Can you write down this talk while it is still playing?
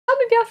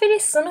bibliofili,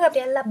 sono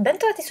Gabriella,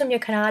 bentornati sul mio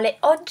canale.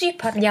 Oggi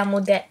parliamo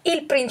de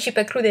Il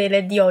Principe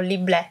Crudele di Holly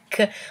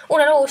Black,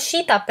 una nuova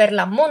uscita per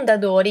la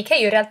Mondadori che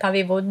io in realtà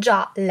avevo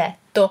già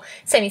letto.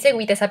 Se mi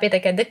seguite sapete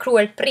che The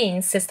Cruel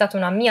Prince è stata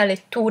una mia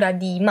lettura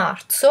di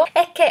marzo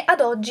e che ad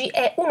oggi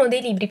è uno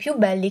dei libri più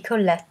belli che ho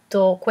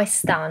letto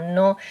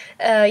quest'anno,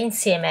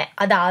 insieme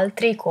ad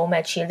altri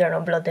come Children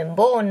of Blood and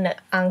Bone,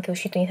 anche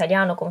uscito in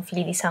italiano con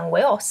Fili di sangue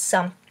e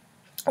ossa,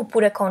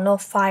 oppure con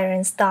Of Fire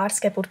and Stars,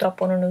 che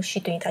purtroppo non è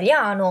uscito in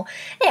italiano,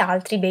 e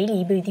altri bei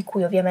libri di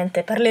cui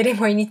ovviamente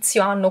parleremo a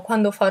inizio anno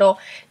quando farò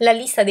la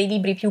lista dei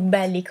libri più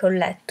belli che ho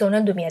letto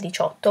nel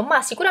 2018,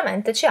 ma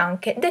sicuramente c'è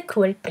anche The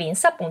Cruel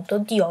Prince, appunto,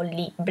 di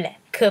Holly Black.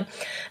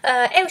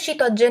 È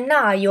uscito a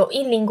gennaio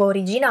in lingua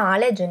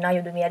originale,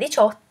 gennaio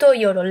 2018,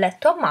 io l'ho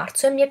letto a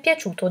marzo e mi è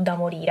piaciuto da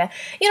morire.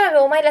 Io non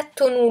avevo mai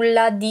letto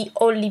nulla di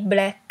Holly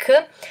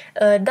Black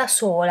da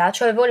sola,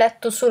 cioè avevo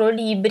letto solo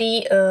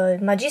libri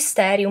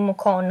Magisterium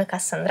con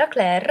Cassandra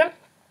Clare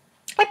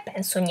e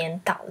penso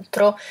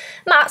nient'altro,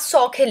 ma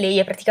so che lei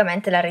è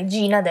praticamente la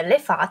regina delle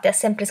fate, ha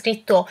sempre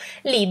scritto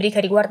libri che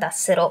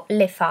riguardassero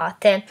le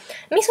fate.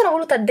 Mi sono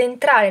voluta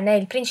addentrare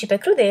nel Principe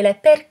Crudele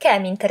perché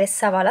mi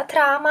interessava la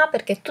trama,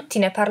 perché tutti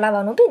ne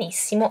parlavano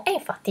benissimo e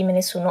infatti me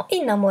ne sono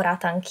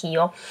innamorata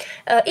anch'io.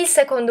 Il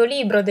secondo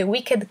libro, The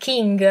Wicked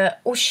King,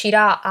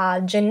 uscirà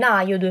a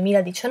gennaio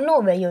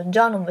 2019, io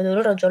già non vedo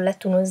l'ora, ho già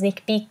letto uno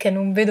sneak peek,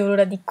 non vedo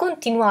l'ora di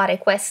continuare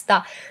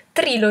questa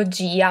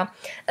trilogia.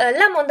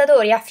 La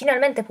Mondadori ha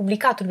finalmente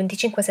pubblicato il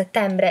 25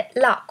 settembre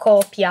la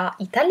copia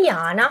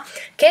italiana,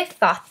 che è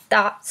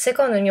fatta,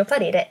 secondo il mio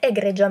parere,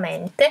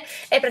 egregiamente,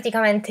 è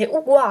praticamente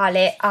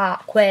uguale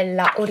a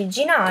quella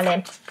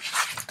originale,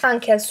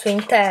 anche al suo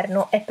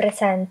interno è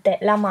presente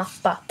la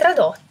mappa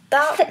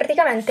tradotta, è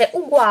praticamente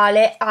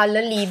uguale al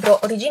libro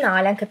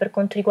originale anche per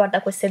quanto riguarda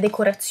queste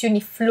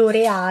decorazioni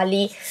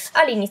floreali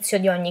all'inizio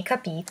di ogni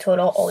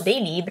capitolo o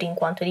dei libri, in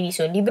quanto è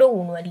diviso in libro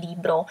 1 e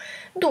libro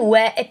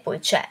 2 e poi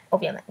c'è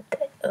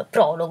ovviamente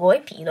prologo,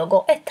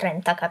 epilogo e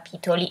 30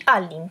 capitoli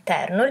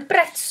all'interno. Il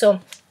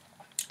prezzo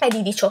è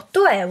di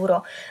 18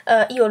 euro,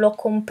 io l'ho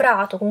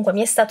comprato, comunque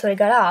mi è stato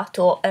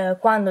regalato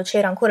quando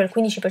c'era ancora il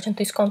 15%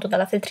 di sconto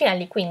dalla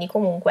Feltrinelli, quindi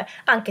comunque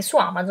anche su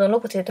Amazon lo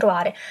potete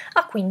trovare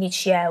a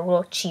 15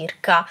 euro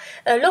circa.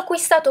 L'ho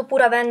acquistato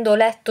pur avendo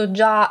letto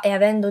già e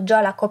avendo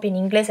già la copia in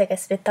inglese, che è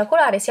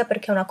spettacolare, sia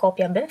perché è una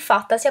copia ben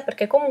fatta, sia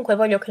perché comunque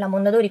voglio che la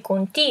Mondadori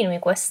continui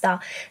questa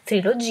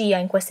trilogia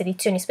in queste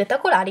edizioni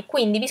spettacolari,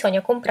 quindi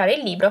bisogna comprare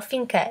il libro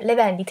affinché le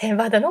vendite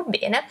vadano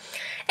bene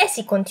e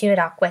si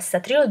continuerà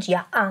questa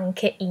trilogia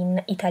anche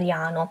in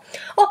italiano.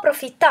 Ho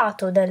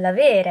approfittato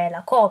dell'avere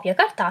la copia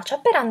cartacea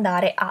per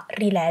andare a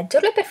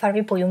rileggerlo e per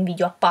farvi poi un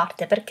video a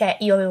parte, perché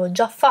io avevo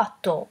già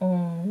fatto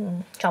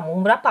un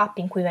wrap up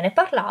in cui ve ne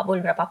parlavo,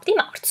 il wrap up di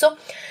marzo,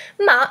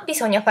 ma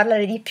bisogna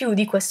parlare di più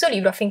di questo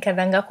libro affinché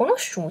venga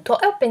conosciuto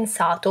e ho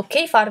pensato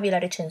che farvi la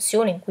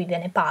recensione in cui ve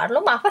ne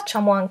parlo, ma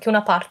facciamo anche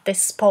una parte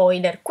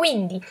spoiler,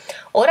 quindi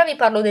ora vi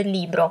parlo del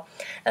libro,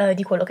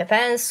 di quello che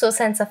penso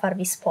senza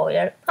farvi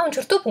spoiler. A un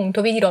certo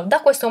punto vi dirò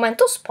da questo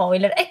momento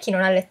spoiler e chi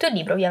non ha letto il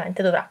libro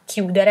ovviamente dovrà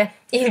chiudere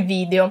il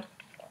video.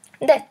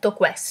 Detto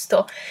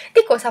questo,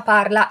 di cosa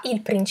parla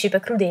Il Principe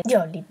Crudele di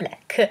Holly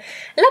Black?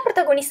 La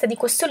protagonista di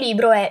questo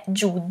libro è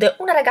Jude,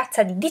 una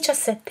ragazza di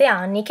 17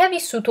 anni che ha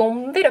vissuto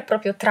un vero e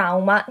proprio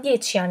trauma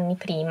 10 anni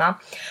prima.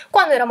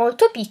 Quando era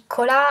molto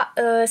piccola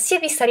si è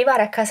vista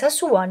arrivare a casa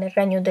sua nel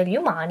regno degli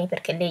umani,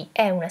 perché lei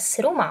è un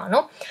essere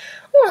umano,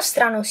 uno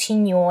strano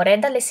signore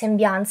dalle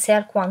sembianze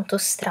alquanto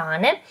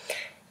strane,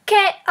 che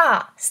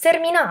ha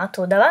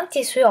sterminato davanti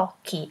ai suoi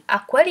occhi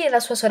a quelli della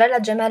sua sorella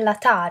gemella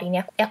Tarin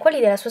e a quelli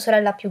della sua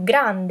sorella più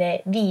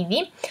grande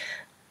Vivi,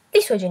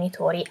 i suoi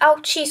genitori. Ha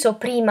ucciso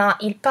prima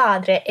il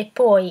padre e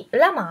poi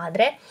la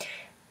madre,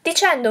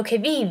 dicendo che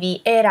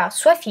Vivi era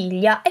sua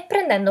figlia e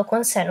prendendo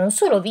con sé non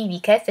solo Vivi,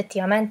 che è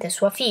effettivamente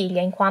sua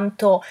figlia in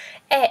quanto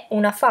è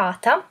una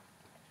fata,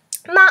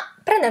 ma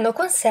prendendo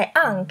con sé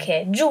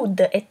anche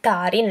Jude e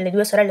Tarin, le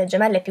due sorelle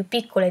gemelle più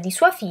piccole di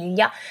sua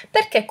figlia,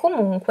 perché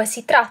comunque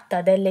si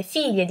tratta delle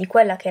figlie di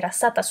quella che era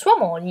stata sua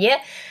moglie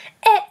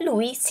e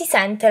lui si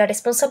sente la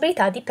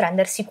responsabilità di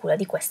prendersi cura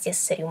di questi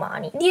esseri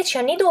umani. 10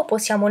 anni dopo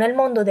siamo nel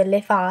mondo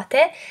delle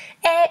fate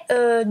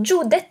e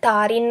Jude e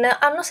Tarin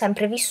hanno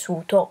sempre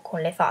vissuto con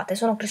le fate,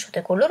 sono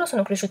cresciute con loro,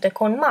 sono cresciute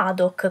con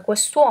Madoc,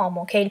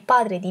 quest'uomo che è il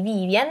padre di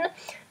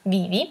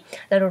Vivi,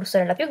 la loro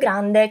sorella più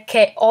grande,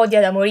 che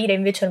odia da morire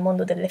invece il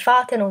mondo delle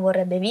fate, non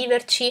vorrebbe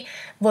viverci,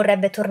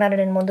 vorrebbe tornare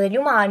nel mondo degli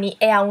umani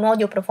e ha un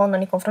odio profondo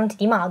nei confronti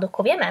di Madoc,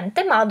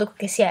 ovviamente. Madoc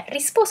che si è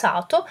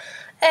risposato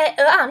e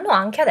hanno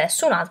anche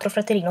adesso un altro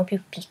fratellino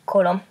più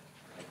piccolo.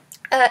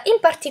 In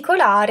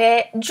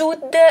particolare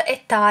Jude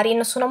e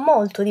Tarin sono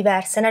molto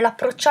diverse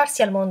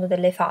nell'approcciarsi al mondo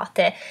delle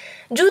fate.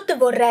 Jude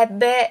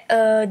vorrebbe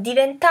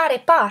diventare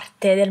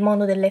parte del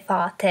mondo delle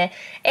fate,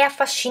 è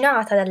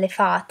affascinata dalle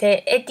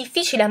fate, è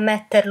difficile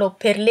ammetterlo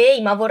per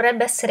lei, ma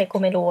vorrebbe essere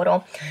come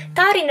loro.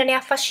 Tarin ne è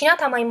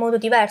affascinata ma in modo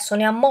diverso,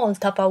 ne ha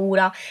molta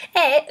paura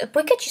e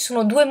poiché ci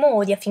sono due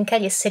modi affinché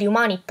gli esseri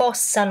umani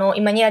possano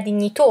in maniera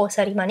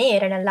dignitosa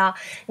rimanere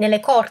nelle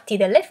corti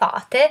delle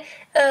fate,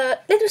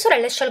 le due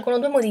sorelle scelgono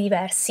due modi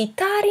diversi.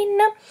 Tarin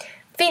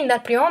fin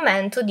dal primo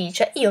momento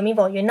dice io mi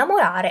voglio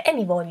innamorare e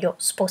mi voglio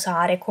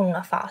sposare con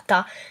una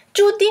fata.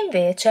 Jude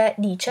invece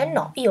dice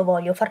no, io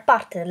voglio far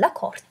parte della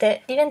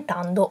corte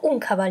diventando un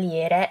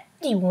cavaliere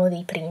di uno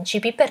dei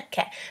principi.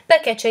 Perché?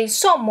 Perché c'è il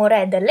sommo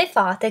re delle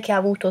fate che ha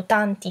avuto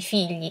tanti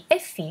figli e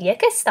figlie,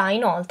 che sta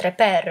inoltre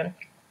per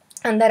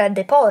andare a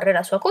deporre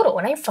la sua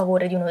corona in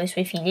favore di uno dei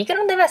suoi figli, che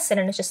non deve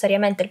essere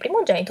necessariamente il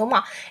primogenito,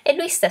 ma è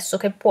lui stesso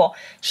che può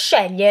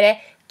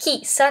scegliere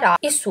chi sarà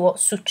il suo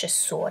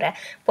successore.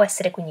 Può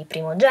essere quindi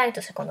primogenito,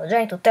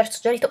 secondogenito,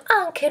 terzogenito,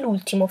 anche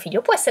l'ultimo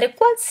figlio, può essere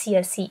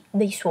qualsiasi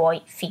dei suoi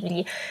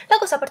figli. La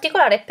cosa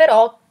particolare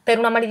però, per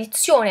una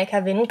maledizione che è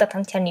avvenuta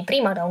tanti anni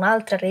prima da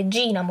un'altra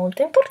regina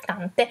molto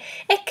importante,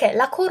 è che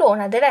la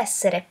corona deve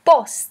essere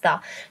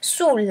posta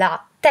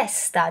sulla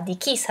testa di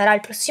chi sarà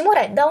il prossimo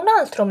re da un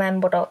altro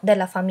membro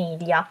della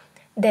famiglia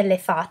delle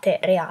fate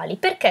reali,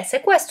 perché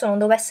se questo non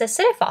dovesse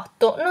essere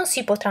fatto non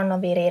si potranno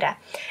avere i re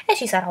e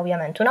ci sarà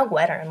ovviamente una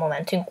guerra nel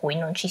momento in cui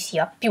non ci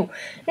sia più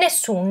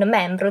nessun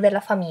membro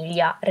della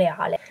famiglia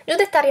reale.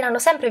 Jude e Tarin hanno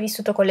sempre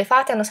vissuto con le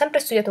fate, hanno sempre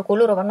studiato con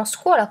loro, vanno a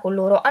scuola con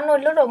loro, hanno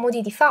i loro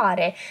modi di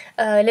fare,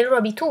 le loro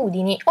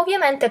abitudini.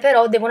 Ovviamente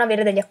però devono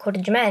avere degli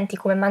accorgimenti,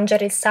 come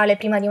mangiare il sale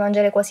prima di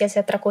mangiare qualsiasi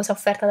altra cosa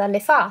offerta dalle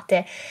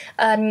fate,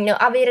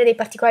 avere dei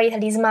particolari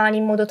talismani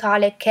in modo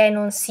tale che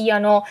non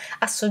siano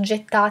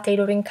assoggettate ai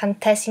loro incantesimi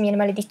e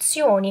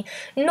maledizioni,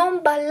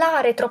 non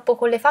ballare troppo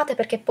con le fate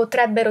perché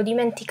potrebbero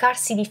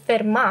dimenticarsi di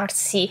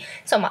fermarsi.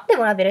 Insomma,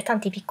 devono avere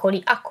tanti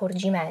piccoli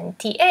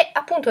accorgimenti e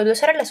appunto le due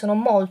sorelle sono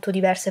molto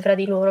diverse fra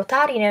di loro.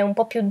 Tarin è un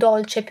po' più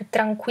dolce, più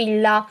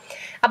tranquilla,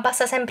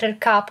 abbassa sempre il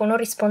capo, non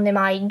risponde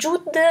mai.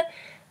 Jude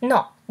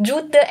no,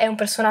 Jude è un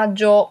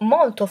personaggio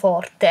molto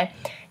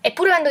forte.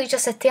 Eppure avendo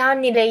 17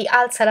 anni lei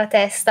alza la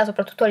testa,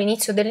 soprattutto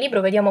all'inizio del libro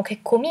vediamo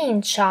che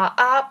comincia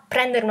a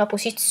prendere una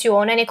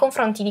posizione nei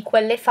confronti di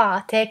quelle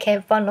fate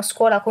che vanno a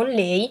scuola con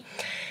lei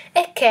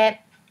e che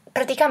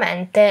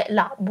praticamente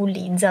la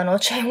bullizzano.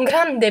 C'è un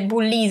grande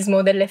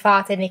bullismo delle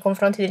fate nei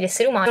confronti degli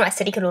esseri umani,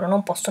 esseri che loro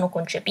non possono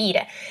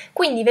concepire.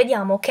 Quindi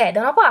vediamo che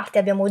da una parte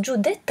abbiamo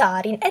Jude e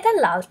Tarin e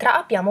dall'altra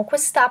abbiamo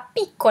questa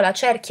piccola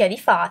cerchia di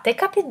fate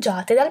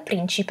capeggiate dal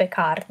principe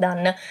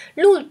Cardan,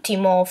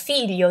 l'ultimo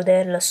figlio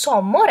del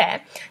sommo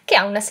re, che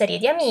ha una serie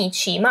di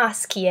amici,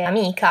 maschi e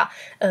amica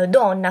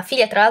donna,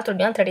 figlia tra l'altro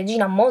di un'altra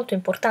regina molto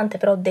importante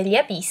però degli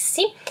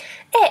abissi.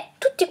 E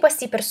tutti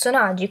questi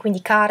personaggi,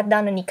 quindi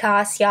Cardan,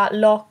 Nicasia,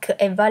 Locke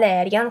e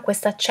Valerian,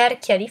 questa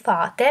cerchia di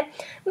fate,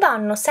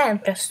 vanno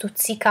sempre a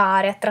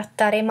stuzzicare, a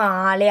trattare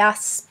male, a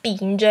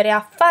spingere,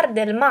 a far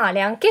del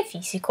male anche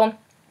fisico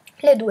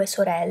le due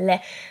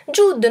sorelle.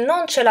 Jude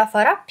non ce la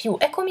farà più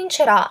e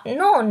comincerà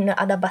non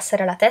ad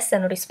abbassare la testa e a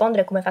non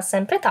rispondere come fa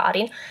sempre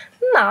Tarin,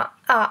 ma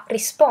a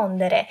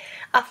rispondere,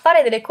 a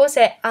fare delle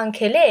cose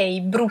anche lei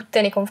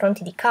brutte nei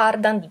confronti di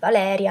Cardan, di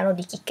Valerian o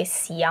di chi che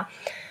sia,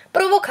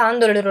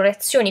 provocando le loro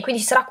reazioni.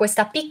 Quindi ci sarà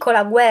questa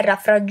piccola guerra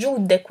fra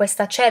Jude e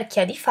questa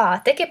cerchia di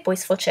fate che poi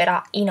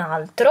sfocerà in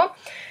altro.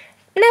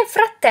 Nel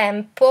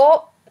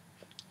frattempo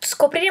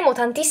scopriremo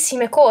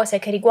tantissime cose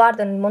che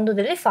riguardano il mondo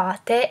delle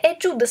fate e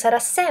Jude sarà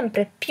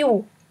sempre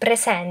più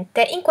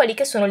presente in quelli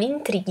che sono gli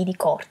intrighi di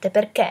corte,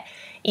 perché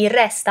il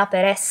re sta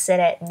per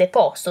essere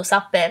deposto,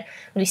 sta per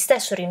lui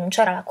stesso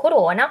rinunciare alla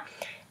corona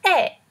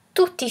e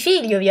tutti i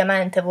figli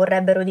ovviamente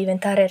vorrebbero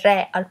diventare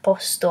re al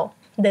posto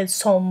del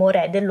sommo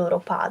re, del loro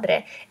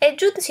padre, e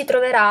Jude si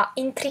troverà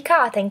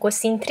intricata in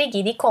questi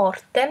intrighi di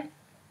corte,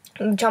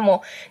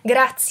 diciamo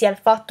grazie al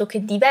fatto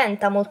che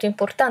diventa molto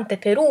importante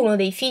per uno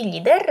dei figli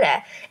del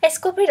re e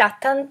scoprirà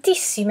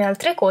tantissime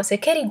altre cose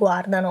che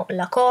riguardano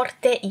la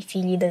corte, i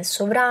figli del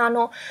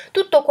sovrano,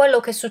 tutto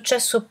quello che è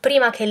successo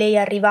prima che lei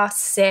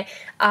arrivasse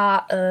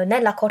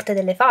nella corte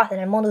delle fate,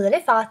 nel mondo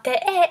delle fate.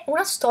 È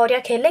una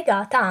storia che è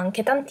legata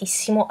anche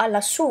tantissimo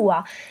alla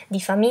sua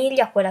di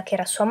famiglia, a quella che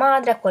era sua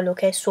madre, a quello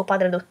che è suo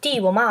padre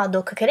adottivo,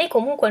 Madoc, che lei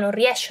comunque non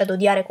riesce ad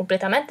odiare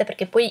completamente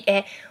perché poi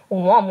è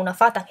un uomo, una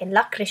fata che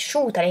l'ha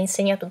cresciuta, le ha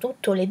insegnato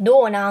tutto, le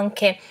dona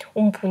anche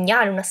un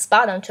pugnale, una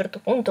spada a un certo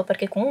punto,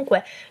 perché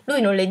comunque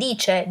lui non le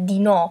dice di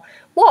no,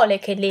 vuole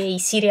che lei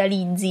si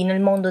realizzi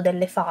nel mondo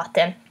delle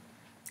fate.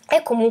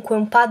 È comunque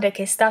un padre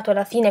che è stato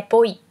alla fine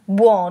poi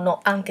buono,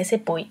 anche se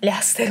poi le ha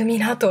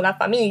sterminato la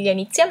famiglia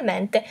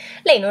inizialmente,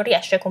 lei non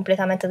riesce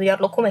completamente ad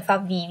odiarlo come fa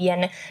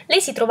Vivian.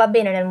 Lei si trova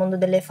bene nel mondo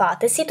delle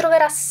fate, si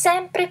troverà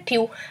sempre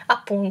più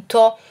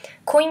appunto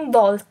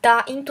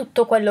coinvolta in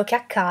tutto quello che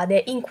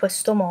accade in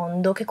questo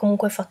mondo, che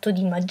comunque è fatto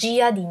di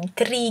magia, di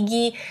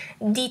intrighi,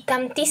 di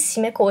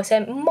tantissime cose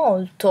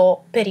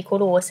molto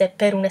pericolose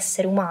per un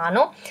essere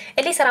umano,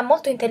 e lei sarà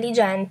molto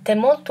intelligente,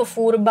 molto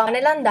furba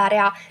nell'andare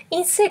a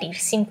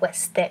inserirsi in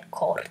queste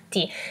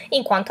corti,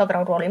 in quanto avrà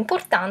un ruolo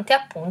importante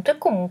appunto e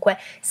comunque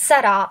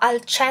sarà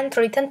al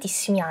centro di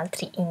tantissimi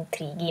altri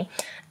intrighi,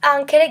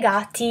 anche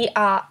legati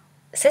a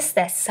se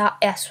stessa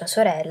e a sua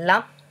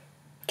sorella,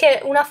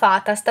 che una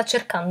fata sta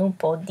cercando un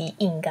po' di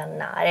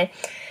ingannare.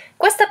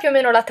 Questa è più o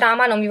meno la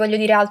trama, non vi voglio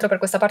dire altro per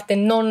questa parte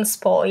non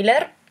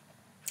spoiler.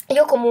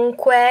 Io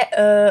comunque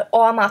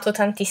ho amato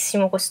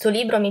tantissimo questo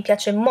libro, mi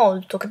piace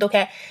molto, credo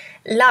che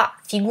la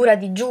figura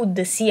di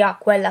Jude sia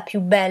quella più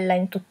bella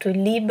in tutto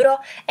il libro,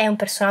 è un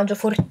personaggio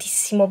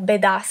fortissimo,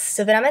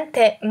 badass,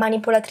 veramente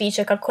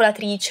manipolatrice,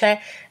 calcolatrice,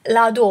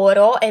 la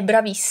adoro, è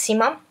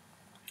bravissima.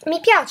 Mi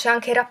piace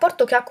anche il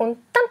rapporto che ha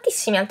con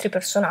tantissimi altri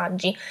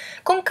personaggi.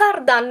 Con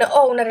Cardan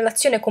ho una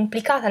relazione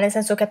complicata, nel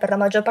senso che per la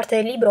maggior parte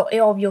del libro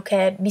è ovvio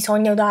che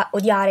bisogna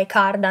odiare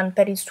Cardan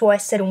per il suo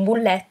essere un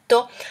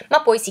bulletto,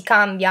 ma poi si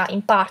cambia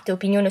in parte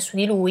opinione su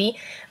di lui,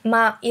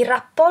 ma il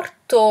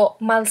rapporto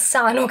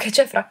malsano che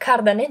c'è fra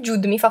Cardan e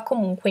Jude mi fa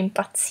comunque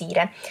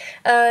impazzire.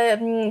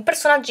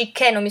 Personaggi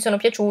che non mi sono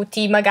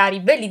piaciuti, magari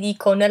ve li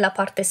dico nella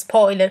parte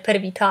spoiler per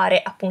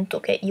evitare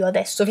appunto che io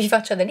adesso vi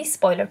faccia degli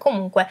spoiler.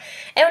 Comunque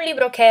è un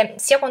libro che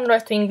sia quando l'ho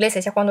letto in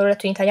inglese sia quando l'ho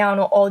letto in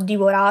italiano ho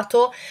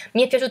divorato.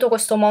 Mi è piaciuto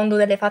questo mondo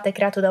delle fate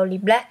creato da Holly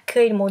Black,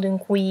 il modo in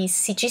cui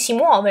ci si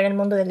muove nel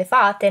mondo delle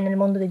fate, nel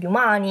mondo degli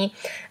umani,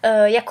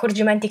 gli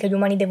accorgimenti che gli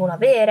umani devono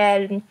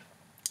avere,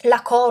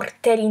 la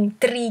corte, gli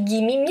intrighi,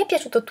 mi è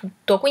piaciuto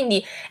tutto,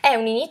 quindi è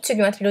un inizio di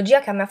una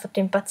trilogia che a me ha fatto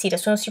impazzire.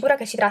 Sono sicura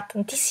che ci darà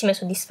tantissime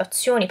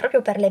soddisfazioni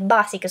proprio per le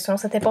basi che sono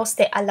state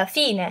poste alla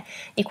fine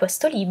di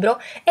questo libro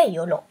e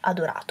io l'ho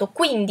adorato.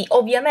 Quindi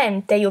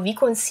ovviamente io vi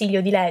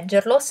consiglio di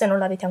leggerlo se non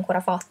l'avete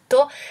ancora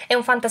fatto. È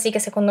un fantasy che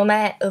secondo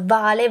me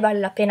vale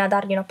la pena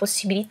dargli una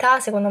possibilità.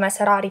 Secondo me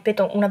sarà,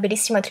 ripeto, una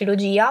bellissima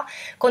trilogia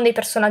con dei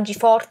personaggi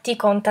forti,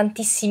 con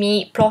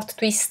tantissimi plot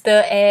twist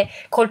e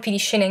colpi di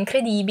scena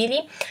incredibili,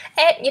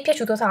 e mi è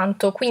piaciuto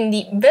tanto,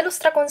 quindi ve lo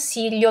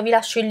straconsiglio. Vi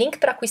lascio il link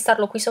per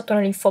acquistarlo qui sotto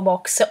nell'info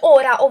box.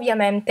 Ora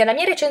ovviamente la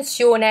mia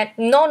recensione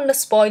non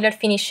spoiler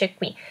finisce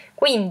qui,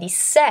 quindi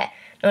se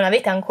non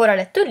avete ancora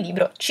letto il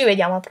libro ci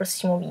vediamo al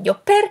prossimo video.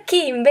 Per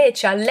chi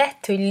invece ha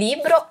letto il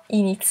libro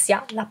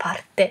inizia la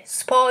parte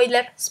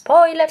spoiler,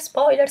 spoiler,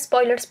 spoiler,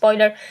 spoiler,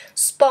 spoiler,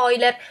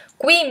 spoiler.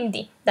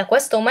 Quindi da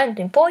questo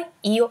momento in poi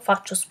io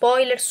faccio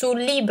spoiler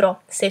sul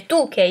libro. Se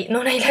tu che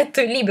non hai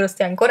letto il libro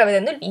stai ancora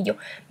vedendo il video,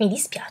 mi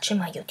dispiace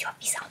ma io ti ho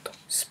avvisato.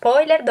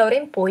 Spoiler da ora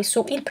in poi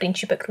su Il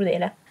Principe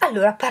Crudele.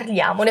 Allora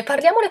parliamone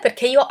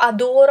perché io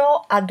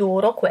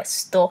adoro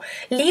questo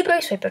libro e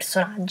i suoi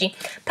personaggi.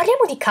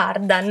 Parliamo di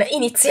Cardan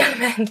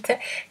inizialmente.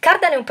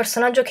 Cardan è un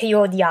personaggio che io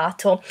ho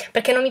odiato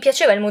perché non mi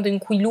piaceva il modo in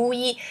cui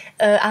lui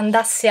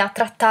andasse a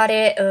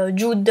trattare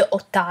Jude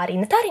o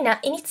Tarin. Tarin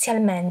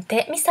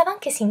inizialmente mi stava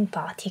anche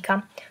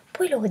simpatica,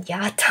 poi l'ho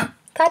odiata.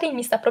 Tarin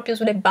mi sta proprio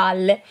sulle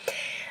balle.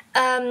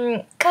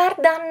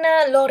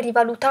 Cardan l'ho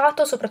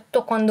rivalutato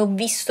soprattutto quando ho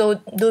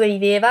visto dove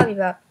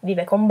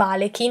vive con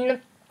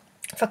Balekin.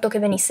 Il fatto che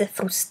venisse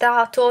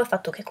frustrato, il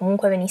fatto che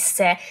comunque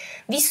venisse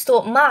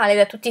visto male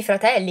da tutti i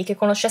fratelli, che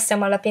conoscesse a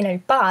malapena il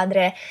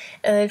padre,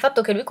 il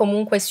fatto che lui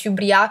comunque si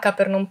ubriaca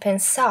per non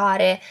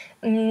pensare.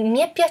 Mi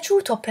è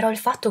piaciuto però il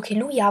fatto che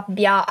lui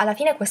abbia alla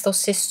fine questa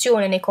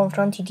ossessione nei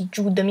confronti di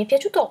Jude. Mi è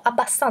piaciuto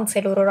abbastanza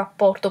il loro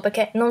rapporto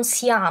perché non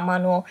si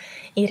amano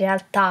in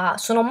realtà,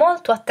 sono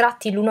molto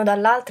attratti l'uno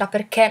dall'altra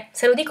perché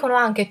se lo dicono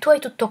anche tu hai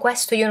tutto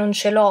questo io non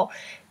ce l'ho.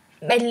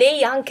 E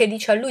lei anche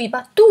dice a lui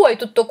ma tu hai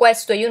tutto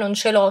questo e io non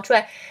ce l'ho,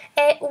 cioè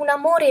è un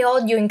amore e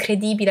odio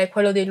incredibile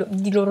quello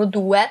di loro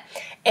due,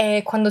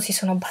 e quando si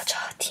sono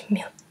baciati,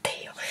 mio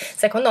Dio,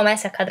 secondo me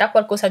se accadrà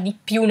qualcosa di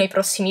più nei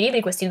prossimi libri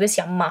questi due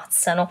si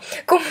ammazzano.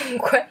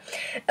 Comunque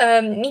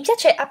mi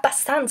piace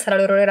abbastanza la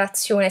loro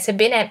relazione,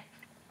 sebbene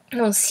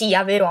non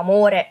sia vero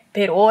amore,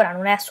 per ora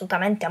non è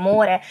assolutamente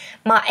amore,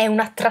 ma è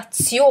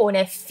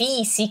un'attrazione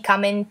fisica,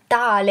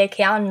 mentale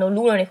che hanno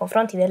l'uno nei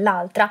confronti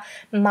dell'altra.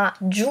 Ma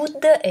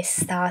Jude è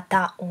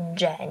stata un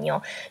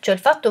genio, cioè il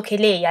fatto che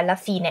lei alla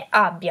fine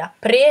abbia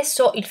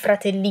preso il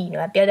fratellino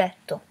e abbia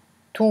detto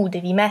tu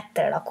devi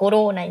mettere la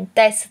corona in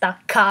testa a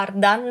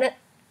Cardan,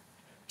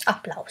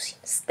 applausi,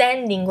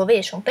 standing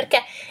ovation,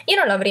 perché io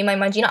non l'avrei mai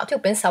immaginato. Io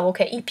pensavo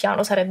che il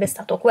piano sarebbe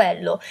stato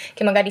quello,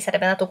 che magari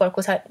sarebbe andato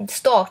qualcosa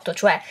storto,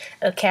 cioè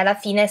che alla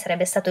fine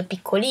sarebbe stato il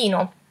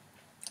piccolino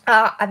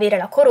a avere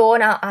la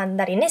corona, a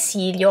andare in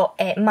esilio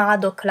e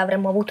Madoc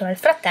l'avremmo avuto nel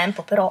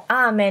frattempo, però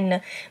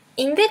amen.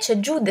 Invece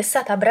Jude è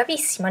stata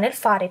bravissima nel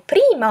fare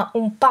prima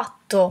un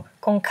patto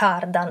con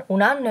Cardan,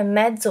 1 anno e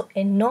mezzo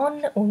e non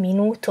un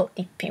minuto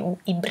di più,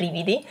 i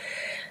brividi,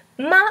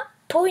 ma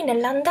poi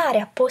nell'andare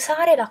a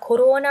posare la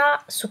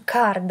corona su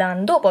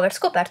Cardan, dopo aver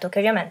scoperto che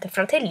ovviamente il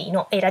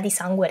fratellino era di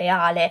sangue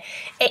reale,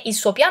 e il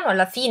suo piano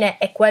alla fine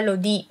è quello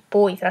di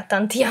poi, tra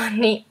tanti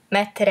anni,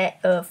 mettere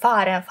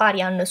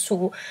Farian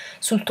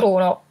sul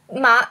trono,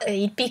 ma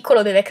il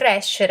piccolo deve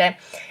crescere.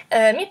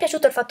 Mi è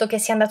piaciuto il fatto che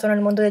sia andato nel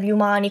mondo degli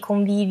umani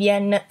con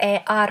Vivian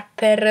e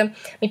Harper.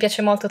 Mi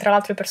piace molto tra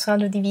l'altro il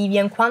personaggio di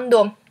Vivian,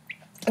 quando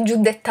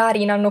Jude e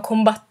Tarin hanno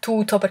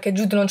combattuto perché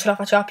Jude non ce la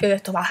faceva più, ha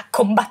detto va,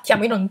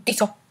 combattiamo, io non ti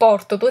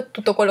sopporto, tu e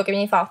tutto quello che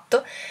mi hai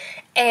fatto,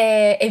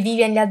 e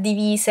Vivian le ha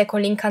divise con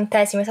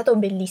l'incantesimo, è stato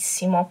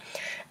bellissimo.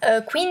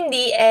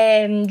 Quindi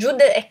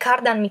Jude e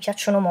Cardan mi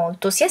piacciono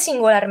molto, sia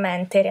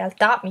singolarmente, in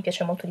realtà mi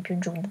piace molto di più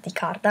Jude di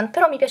Cardan,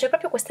 però mi piace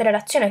proprio questa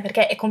relazione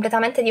perché è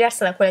completamente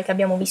diversa da quelle che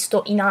abbiamo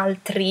visto in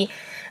altri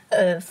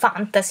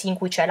fantasy in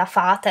cui c'è la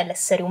fata e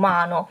l'essere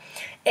umano.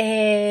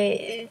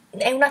 È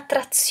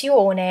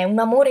un'attrazione, un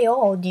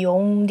amore-odio,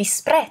 un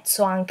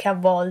disprezzo anche a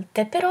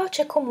volte, però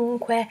c'è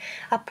comunque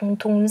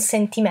appunto un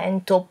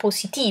sentimento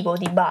positivo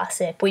di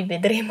base, poi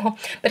vedremo,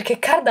 perché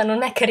Cardan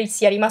non è che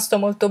sia rimasto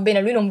molto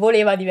bene, lui non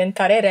voleva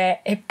diventare re,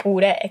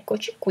 eppure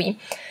eccoci qui.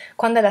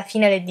 Quando alla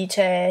fine le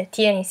dice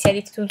tieni,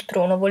 siediti sul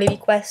trono, volevi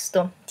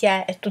questo,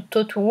 è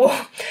tutto tuo,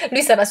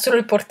 lui sarà solo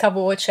il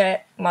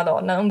portavoce.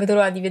 Madonna, non vedo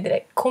l'ora di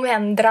vedere come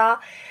andrà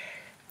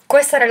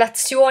questa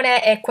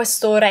relazione e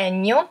questo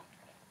regno,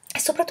 e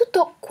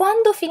soprattutto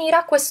quando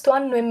finirà questo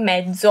anno e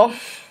mezzo.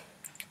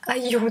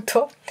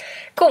 Aiuto.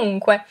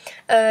 Comunque,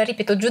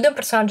 ripeto, Jude è un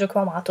personaggio che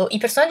ho amato. I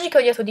personaggi che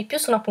ho odiato di più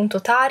sono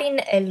appunto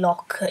Tarin e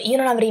Locke. Io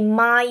non avrei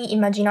mai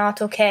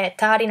immaginato che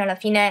Tarin alla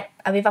fine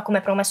aveva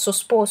come promesso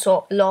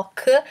sposo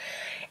Locke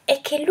e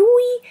che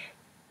lui,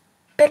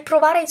 per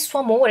provare il suo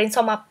amore,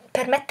 insomma,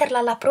 per metterla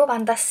alla prova,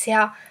 andasse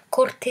a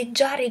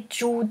corteggiare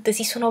Jude,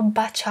 si sono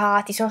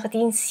baciati, sono stati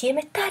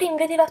insieme, Tarin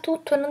vedeva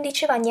tutto e non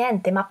diceva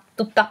niente, ma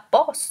tutto a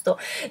posto.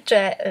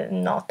 Cioè,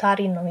 no,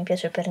 Tarin non mi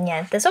piace per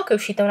niente. So che è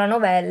uscita una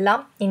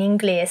novella in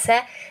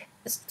inglese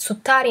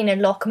su Tarin e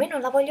Locke, ma io non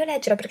la voglio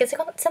leggere perché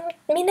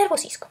mi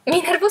innervosisco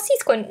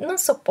e non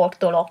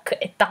sopporto Locke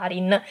e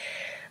Tarin.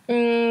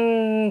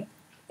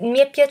 Mi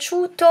è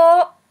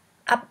piaciuto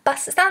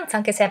abbastanza,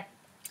 anche se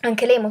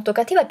anche lei è molto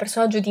cattiva, il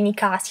personaggio di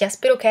Nicasia.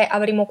 Spero che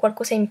avremo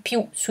qualcosa in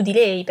più su di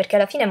lei, perché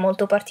alla fine è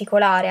molto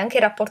particolare, anche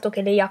il rapporto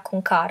che lei ha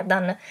con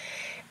Cardan.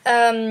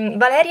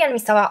 Valerian mi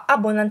stava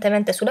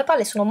abbondantemente sulle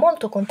palle, sono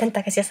molto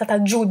contenta che sia stata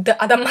Jude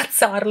ad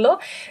ammazzarlo.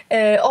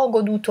 Ho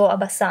goduto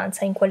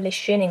abbastanza in quelle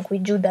scene in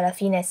cui Jude alla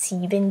fine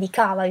si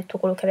vendicava di tutto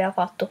quello che aveva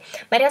fatto,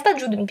 ma in realtà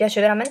Jude mi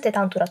piace veramente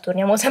tanto. Ora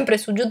torniamo sempre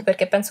su Jude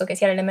perché penso che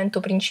sia l'elemento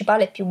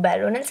principale più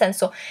bello, nel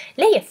senso,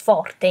 lei è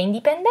forte,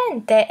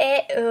 indipendente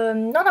e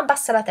non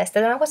abbassa la testa,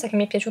 ed è una cosa che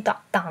mi è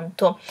piaciuta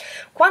tanto.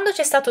 Quando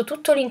c'è stato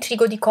tutto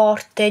l'intrigo di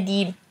corte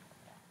di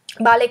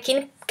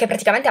Balekin, che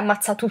praticamente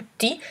ammazza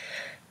tutti,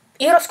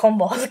 io ero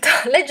sconvolta.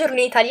 Leggerlo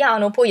in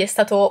italiano poi è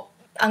stato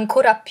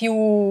ancora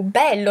più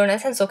bello, nel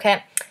senso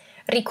che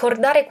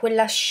ricordare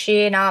quella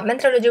scena,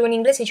 mentre lo leggevo in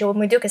inglese dicevo, oh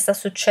mio Dio, che sta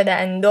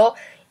succedendo?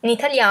 In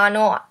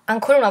italiano,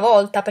 ancora una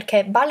volta,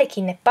 perché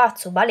Balekin è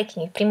pazzo,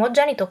 Balekin è il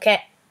primogenito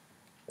che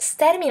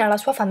stermina la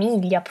sua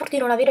famiglia pur di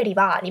non avere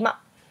rivali. Ma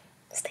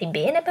stai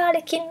bene,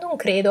 Balekin? Non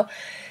credo.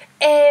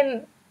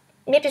 E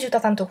mi è piaciuta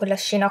tanto quella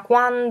scena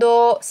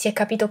quando si è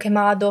capito che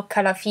Madoc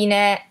alla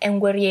fine è un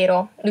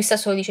guerriero. Lui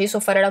stesso lo dice, io so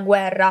fare la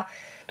guerra,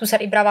 tu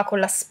sarai brava con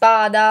la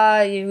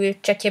spada,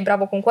 c'è chi è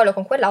bravo con quello o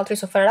con quell'altro, io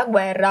so fare la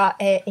guerra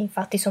e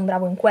infatti sono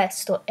bravo in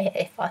questo,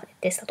 e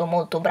è stato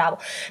molto bravo.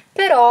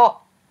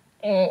 Però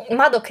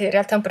Madoc in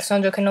realtà è un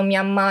personaggio che non mi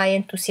ha mai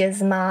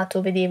entusiasmato,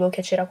 vedevo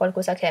che c'era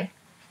qualcosa che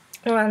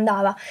non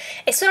andava,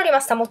 e sono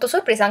rimasta molto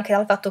sorpresa anche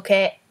dal fatto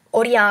che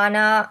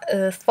Oriana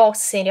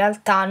fosse in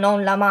realtà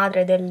non la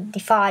madre di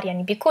Farian,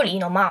 il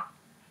piccolino, ma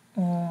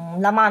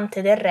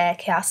l'amante del re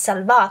che ha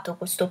salvato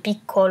questo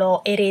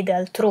piccolo erede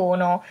al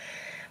trono,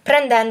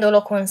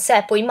 prendendolo con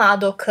sé. Poi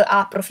Madoc ha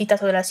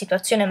approfittato della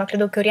situazione, ma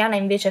credo che Oriana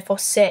invece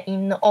fosse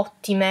in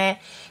ottime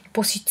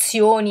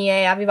posizioni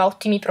e aveva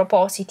ottimi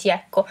propositi,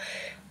 ecco.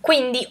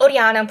 Quindi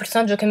Oriana è un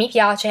personaggio che mi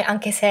piace,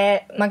 anche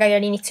se magari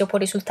all'inizio può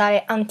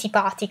risultare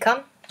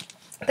antipatica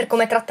per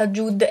come tratta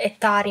Jude e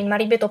Tarin, ma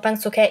ripeto,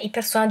 penso che i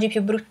personaggi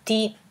più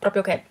brutti,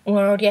 proprio che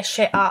uno non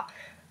riesce a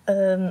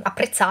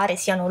apprezzare,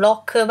 siano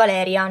Locke,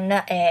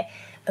 Valerian e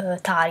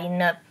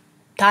Tarin.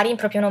 Tarin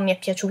proprio non mi è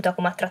piaciuta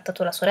come ha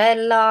trattato la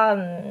sorella.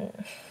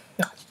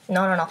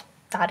 No,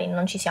 Tarin,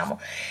 non ci siamo.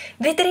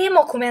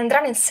 Vedremo come andrà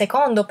nel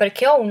secondo,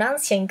 perché ho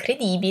un'ansia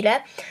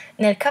incredibile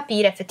nel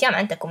capire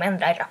effettivamente come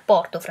andrà il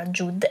rapporto fra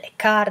Jude e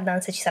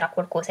Cardan, se ci sarà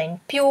qualcosa in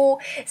più,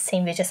 se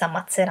invece si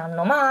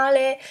ammazzeranno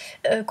male,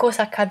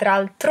 cosa accadrà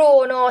al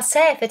trono,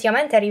 se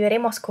effettivamente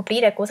arriveremo a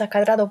scoprire cosa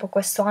accadrà dopo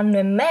questo anno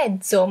e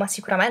mezzo, ma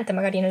sicuramente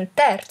magari nel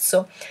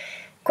terzo.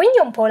 Quindi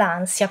ho un po'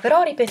 l'ansia,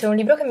 però ripeto, è un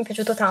libro che mi è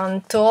piaciuto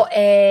tanto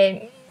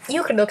e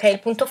io credo che il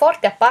punto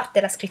forte, a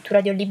parte la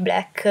scrittura di Holly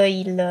Black,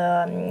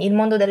 il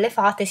mondo delle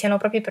fate, siano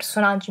proprio i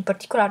personaggi, in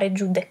particolare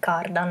Jude e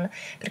Cardan,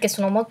 perché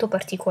sono molto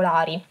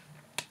particolari.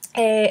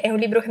 È un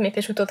libro che mi è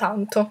piaciuto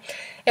tanto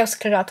e ho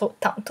sclerato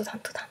tanto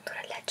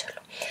nel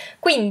leggerlo.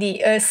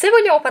 Quindi, se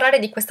vogliamo parlare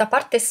di questa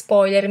parte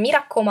spoiler, mi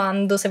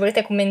raccomando, se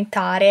volete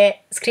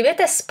commentare,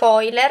 scrivete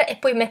spoiler e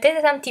poi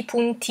mettete tanti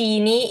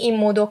puntini in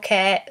modo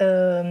che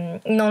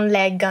non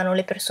leggano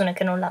le persone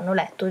che non l'hanno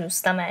letto,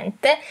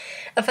 giustamente.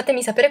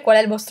 Fatemi sapere qual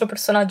è il vostro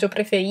personaggio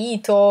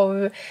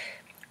preferito,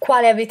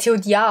 quale avete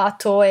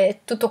odiato e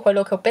tutto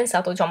quello che ho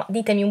pensato, insomma,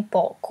 ditemi un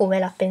po' come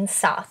la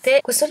pensate.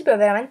 Questo libro è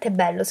veramente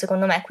bello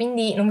secondo me,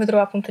 quindi non vedo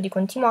appunto di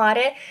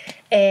continuare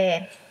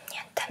e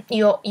niente,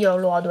 io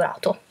l'ho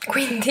adorato,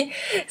 quindi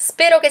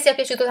spero che sia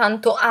piaciuto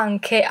tanto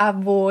anche a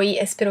voi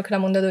e spero che la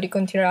Mondadori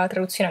continuerà la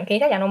traduzione anche in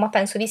italiano, ma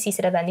penso di sì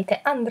se le vendite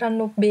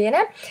andranno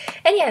bene.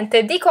 E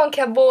niente, dico anche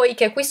a voi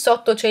che qui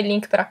sotto c'è il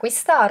link per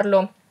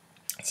acquistarlo,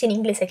 sia in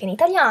inglese che in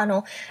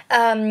italiano,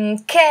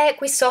 che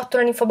qui sotto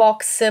nell'info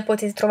box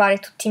potete trovare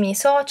tutti i miei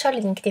social,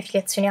 il link di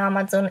affiliazione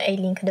Amazon e il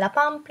link della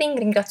Pumpling.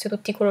 Ringrazio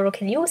tutti coloro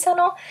che li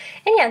usano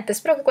e niente,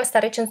 spero che questa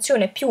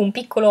recensione più un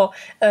piccolo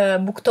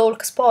book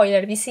talk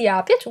spoiler vi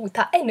sia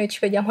piaciuta e noi ci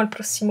vediamo al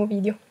prossimo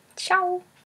video. Ciao!